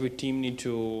that every team needs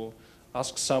to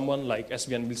ask someone like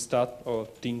SVN will start or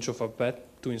Tincho for Pet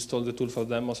to install the tool for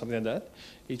them or something like that.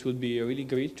 It would be really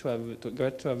great to have it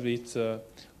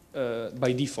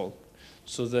by default,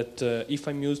 so that if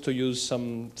I'm used to use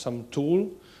some tool,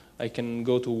 I can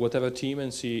go to whatever team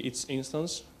and see its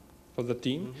instance for the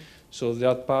team. Mm-hmm. So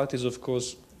that part is, of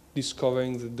course,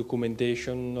 discovering the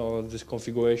documentation or the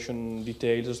configuration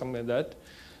details or something like that.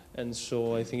 And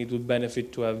so I think it would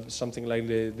benefit to have something like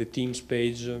the Teams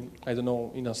page, I don't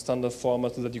know, in a standard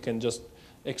format so that you can just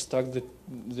extract the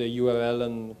URL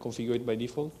and configure it by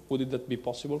default. Would that be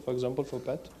possible, for example, for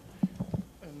PET?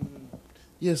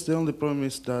 Yes, the only problem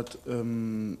is that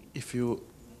if you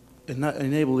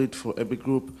enable it for every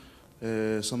group,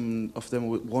 some of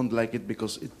them won't like it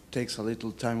because it takes a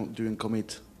little time during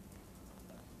commit.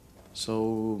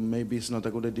 So maybe it's not a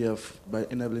good idea by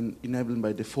enabling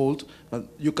by default, but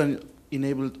you can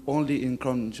enable it only in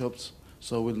cron jobs,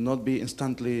 so it will not be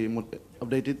instantly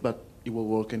updated, but it will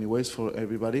work anyways for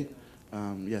everybody.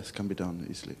 Yes, can be done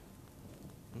easily.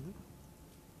 Mm-hmm.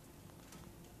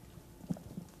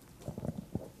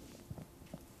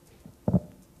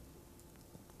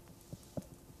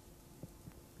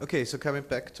 Okay, so coming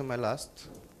back to my last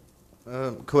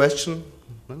question,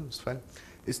 well, it's fine.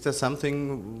 Is there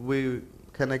something we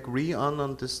can agree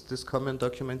on this common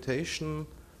documentation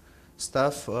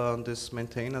stuff, on this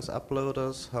maintainers,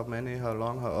 uploaders, how many, how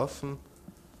long, how often?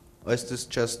 Or is this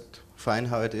just fine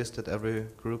how it is that every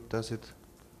group does it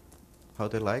how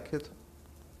they like it?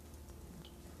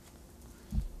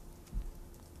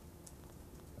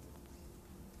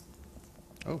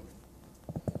 Oh,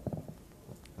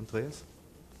 Andreas?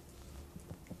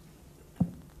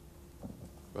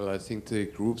 Well, I think the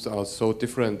groups are so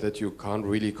different that you can't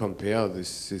really compare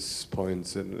these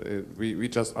points. And we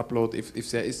just upload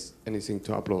if there is anything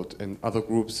to upload, and other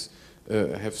groups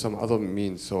have some other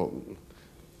means. So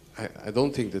I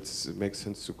don't think that it makes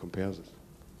sense to compare this.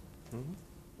 Mm-hmm.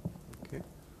 Okay.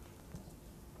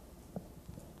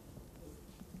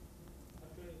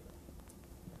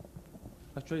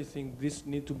 Actually, I think this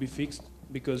needs to be fixed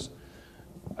because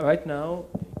right now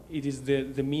it is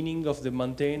the meaning of the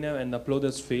maintainer and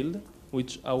uploaders field,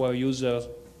 which our users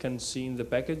can see in the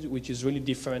package, which is really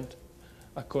different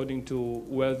according to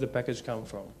where the package comes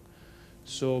from.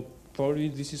 So probably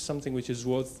this is something which is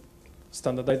worth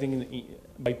standardizing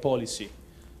by policy.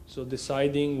 So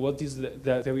deciding what is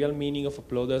the real meaning of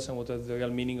uploaders and what is the real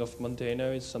meaning of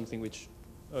maintainer is something which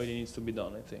really needs to be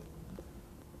done, I think.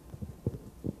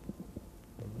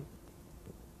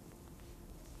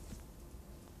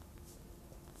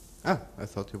 Ah, I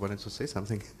thought you wanted to say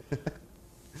something.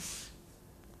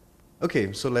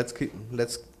 Okay, so let's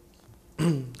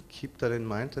keep that in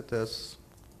mind, that there's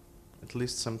at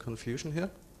least some confusion here.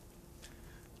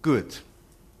 Good.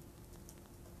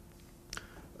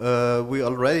 We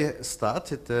already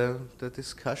started the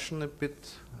discussion a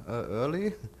bit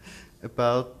early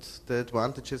about the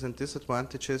advantages and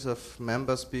disadvantages of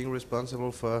members being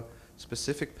responsible for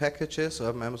specific packages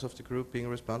or members of the group being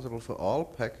responsible for all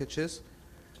packages.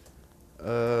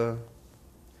 I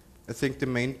think the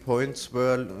main points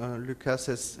were Lucas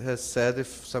has said if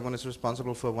someone is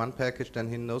responsible for one package, then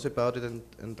he knows about it,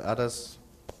 and others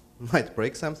might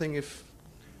break something if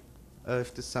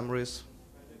this summary is.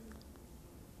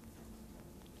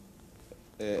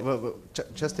 Well,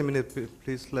 just a minute,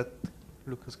 please let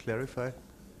Lucas clarify.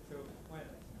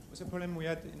 So, the problem we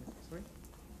had in, sorry?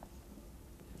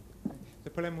 The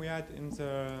problem we had in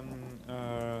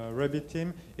the Ruby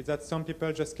team is that some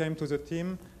people just came to the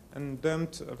team and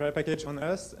dumped their package on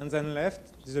us and then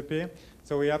left, disappear.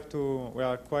 So we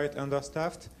are quite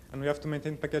understaffed, and we have to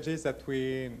maintain packages that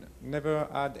we never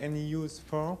had any use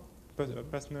for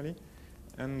personally.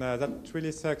 And that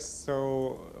really sucks.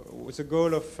 So the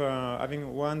goal of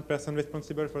having one person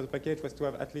responsible for the package was to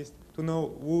have at least to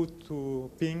know who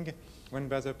to ping when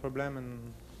there's a problem,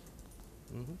 and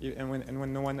and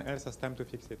when no one else has time to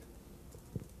fix it.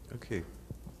 Okay.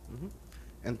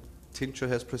 And Tincho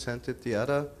has presented the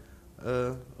other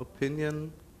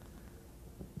opinion.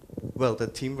 Well, the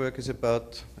teamwork is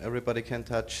about everybody can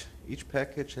touch each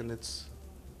package, and it's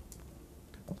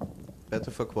better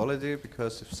for quality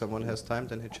because if someone has time,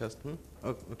 then he just.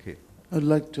 Oh, okay. I'd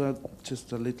like to add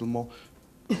just a little more.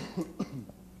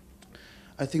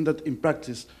 I think that in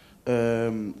practice,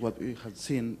 what we have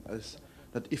seen is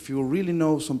that if you really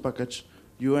know some package,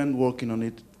 you end working on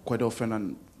it quite often,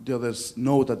 and the others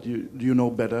know that you know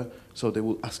better, so they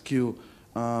will ask you.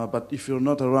 But if you're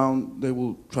not around, they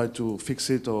will try to fix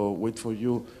it or wait for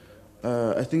you.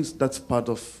 I think that's part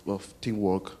of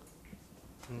teamwork,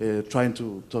 trying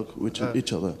to talk with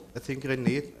each other. I think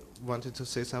René wanted to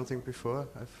say something before.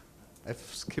 I've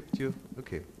skipped you.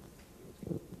 Okay.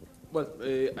 Well,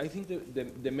 I think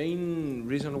the main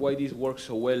reason why this works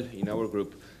so well in our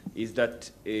group is that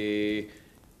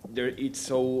it's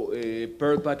so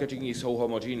Perl packaging is so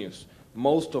homogeneous.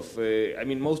 Most of the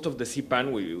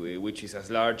cpan, which is as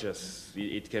large as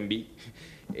it can be,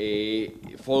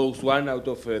 follows one out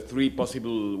of 3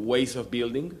 possible ways of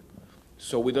building.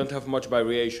 so we don't have much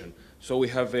variation. So we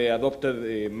have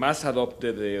mass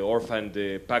adopted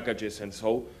orphaned packages and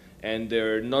so, and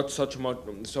they're not so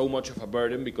much of a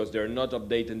burden because they're not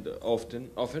updated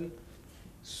often.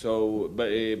 So,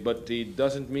 but it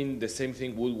doesn't mean the same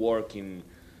thing will work in,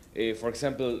 for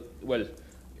example, well,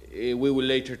 we will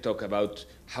later talk about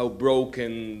how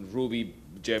broken Ruby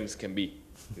gems can be.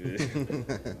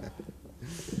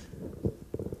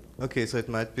 Okay, so it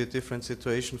might be a different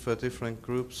situation for different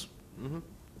groups. Mm-hmm.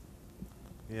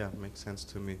 Yeah, makes sense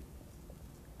to me.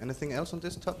 Anything else on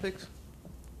this topic?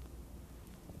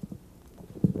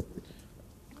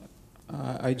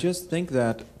 I just think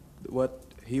that what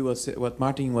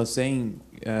Martin was saying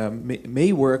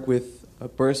may work with a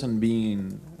person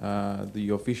being the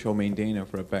official maintainer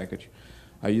for a package.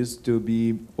 I used to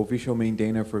be official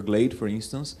maintainer for Glade, for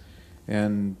instance,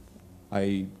 and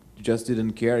I just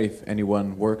didn't care if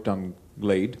anyone worked on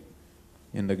Glade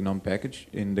in the GNOME package,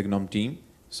 in the GNOME team.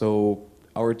 So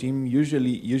our team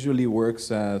usually works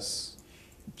as,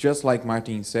 just like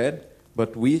Martin said,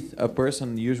 but with a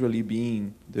person usually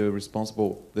being the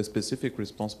specific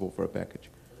responsible for a package.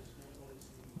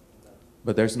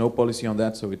 But there's no policy on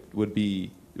that, so it would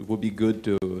be good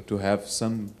to have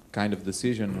some kind of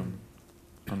decision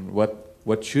on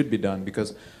what should be done,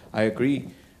 because I agree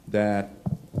that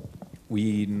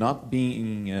we not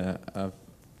being a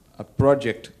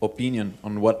project opinion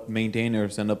on what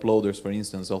maintainers and uploaders, for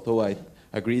instance, although I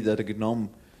agree that the GNOME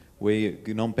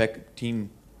team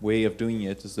way of doing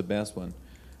it is the best one.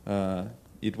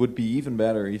 It would be even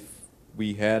better if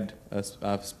we had a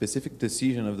specific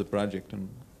decision of the project and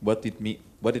what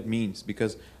it means,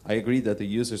 because I agree that the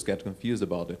users get confused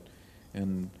about it,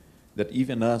 and that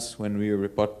even us, when we are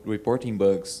reporting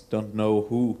bugs, don't know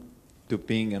who to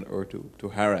ping or to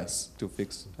harass to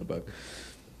fix a bug.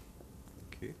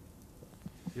 Okay.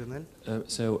 Lionel?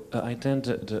 I tend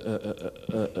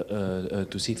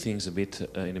to see things a bit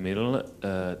in the middle,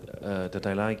 that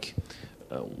I like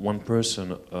one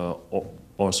person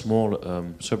or small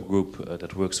subgroup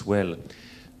that works well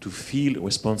to feel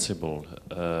responsible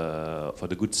for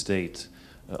the good state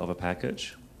of a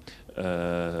package,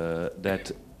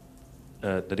 that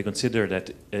they consider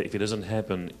that if it doesn't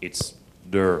happen, it's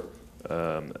their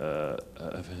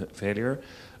failure,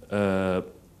 but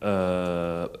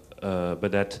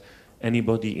that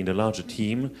anybody in the larger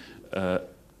team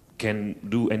can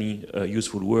do any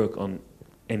useful work on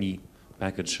any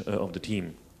package of the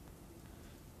team.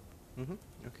 Mm-hmm.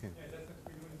 Okay. Yeah, that's what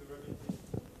we do in the Ruby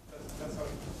team. That's how.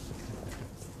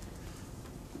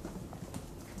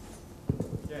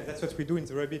 Yeah, that's what we do in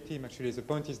the Ruby team, actually. The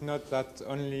point is not that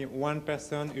only one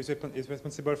person is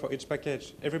responsible for each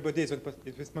package. Everybody is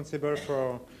responsible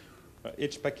for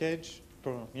each package,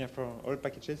 for all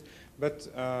packages, but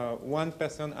one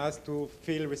person has to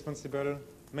feel responsible,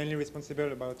 mainly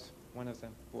responsible about one of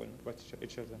them, about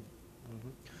each of them. Mm-hmm.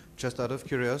 Just out of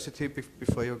curiosity,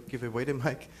 before you give away the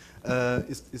mic,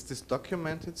 is this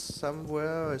documented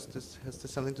somewhere? Or has this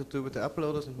something to do with the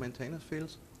uploaders and maintainer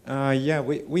fields? Yeah,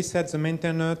 we set the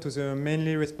maintainer to the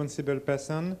mainly responsible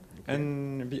person, okay,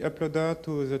 and the uploader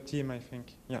to the team, I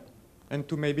think. Yeah, and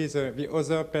to maybe the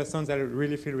other persons that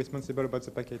really feel responsible about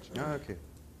the package. Ah, okay.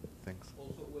 Thanks.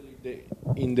 Also, well,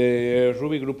 in the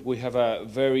Ruby group, we have a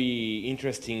very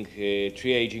interesting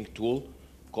triaging tool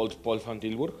called Paul van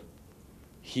Tilburg.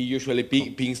 He usually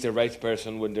pings the right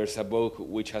person when there's a bug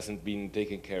which hasn't been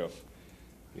taken care of.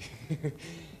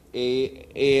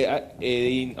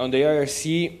 On the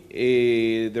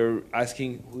IRC, they're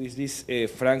asking, who is this?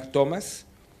 Frank Thomas.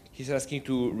 He's asking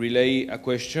to relay a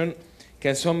question.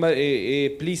 Can somebody,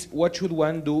 please, what should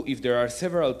one do if there are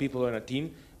several people on a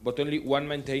team, but only one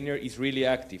maintainer is really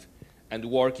active and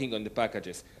working on the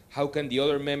packages? How can the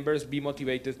other members be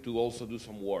motivated to also do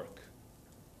some work?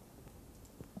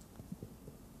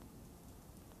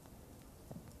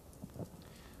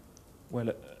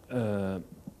 Well, a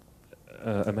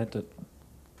method.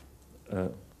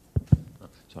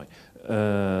 Sorry.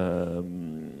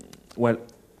 Well,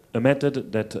 a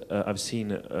method that I've seen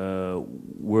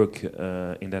work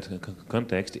in that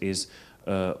context is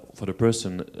for the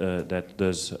person that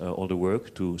does all the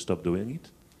work to stop doing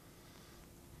it.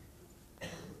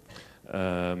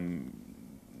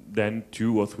 Then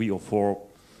 2 or 3 or 4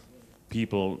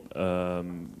 people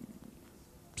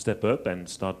step up and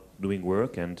start doing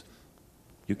work, and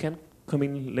you can come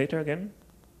in later again.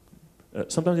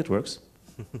 Sometimes it works.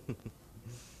 Mm-hmm.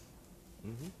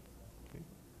 Okay.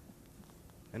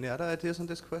 Any other ideas on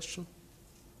this question?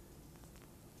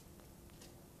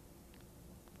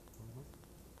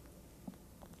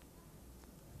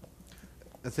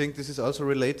 I think this is also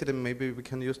related, and maybe we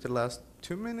can use the last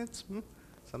 2 minutes.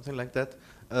 something like that.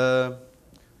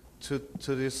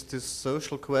 To this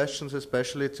social questions,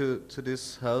 especially to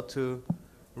this how to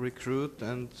recruit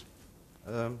and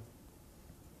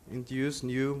induce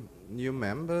new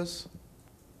members.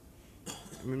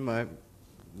 I mean,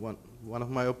 one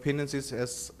of my opinions is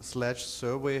as Slash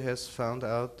survey has found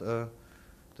out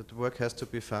that the work has to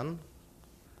be fun.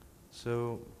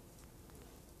 So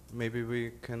maybe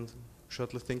we can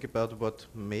shortly think about what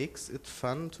makes it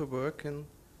fun to work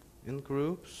in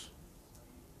groups.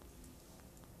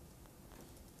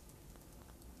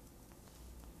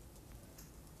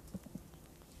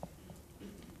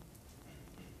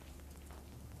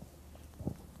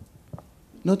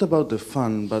 Not about the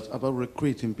fun, but about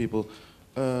recruiting people.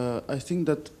 I think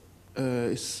that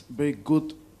it's very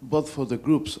good both for the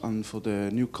groups and for the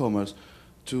newcomers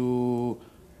to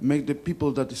make the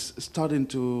people that is starting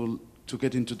to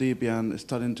get into Debian,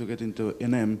 starting to get into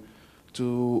NM,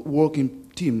 to work in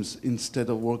teams instead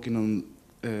of working on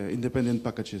independent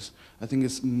packages. I think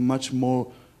it's much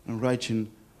more enriching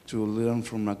to learn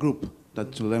from a group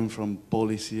than to learn from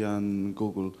policy and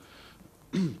Google.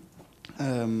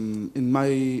 In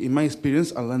my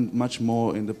experience, I learned much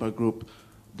more in the per group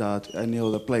than any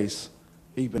other place,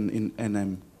 even in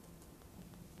NM.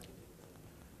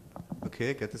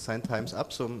 Okay, get the sign times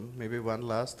up. So maybe one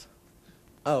last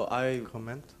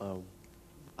comment.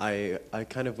 I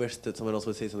kind of wish that someone else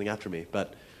would say something after me.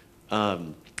 But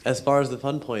as far as the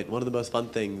fun point, one of the most fun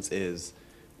things is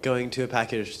going to a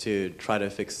package to try to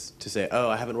fix, to say, oh,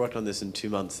 I haven't worked on this in 2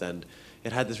 months, and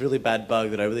it had this really bad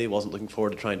bug that I really wasn't looking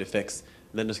forward to trying to fix,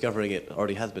 and then discovering it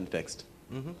already has been fixed.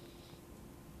 Mm-hmm.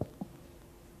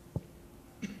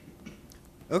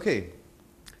 Okay,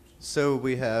 so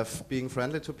we have being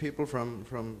friendly to people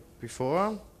from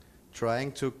before,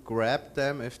 trying to grab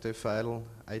them if they file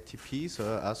ITPs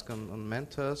or ask on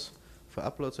mentors for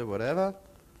uploads or whatever.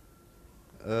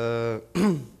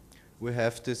 We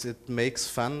have this, it makes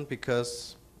fun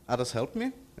because others help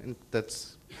me, and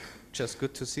that's just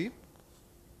good to see.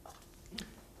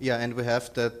 Yeah, and we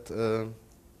have that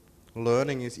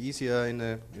learning is easier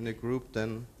in a group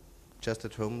than just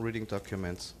at home reading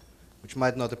documents, which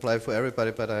might not apply for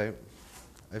everybody, but I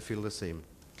feel the same.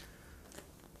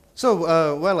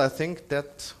 So, well, I think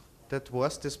that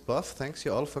was this BOF. Thanks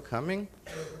you all for coming.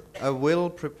 I will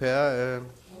prepare a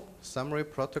summary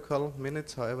protocol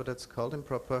minutes, however that's called in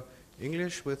proper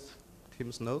English, with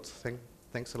Tim's notes.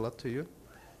 Thanks a lot to you.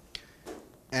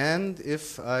 And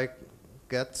if I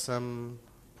get some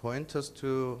pointers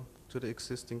to the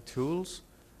existing tools,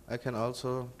 I can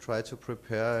also try to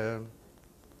prepare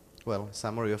a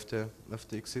summary of the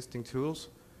existing tools,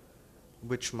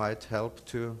 which might help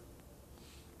to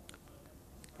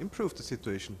improve the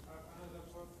situation.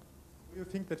 Do you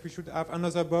think that we should have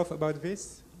another BOF about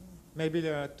this? Maybe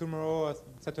tomorrow or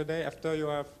Saturday after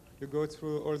you go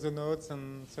through all the notes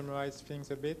and summarize things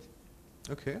a bit?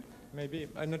 Okay. Maybe.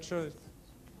 I'm not sure.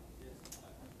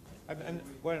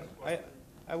 Well,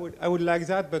 I would like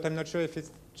that, but I'm not sure if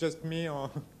it's just me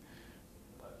or.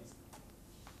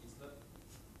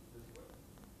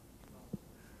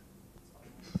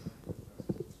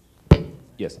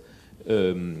 Yes.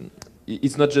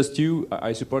 It's not just you.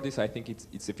 I support this. I think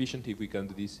it's efficient if we can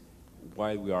do this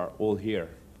while we are all here.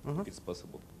 It's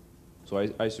possible. So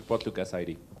I support Lucas'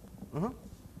 idea.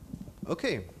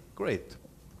 Okay, great.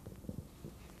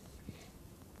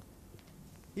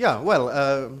 Yeah, well,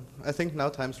 I think now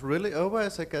time's really over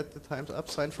as I get the time's up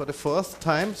sign for the 4th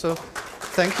time. So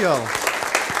thank you all.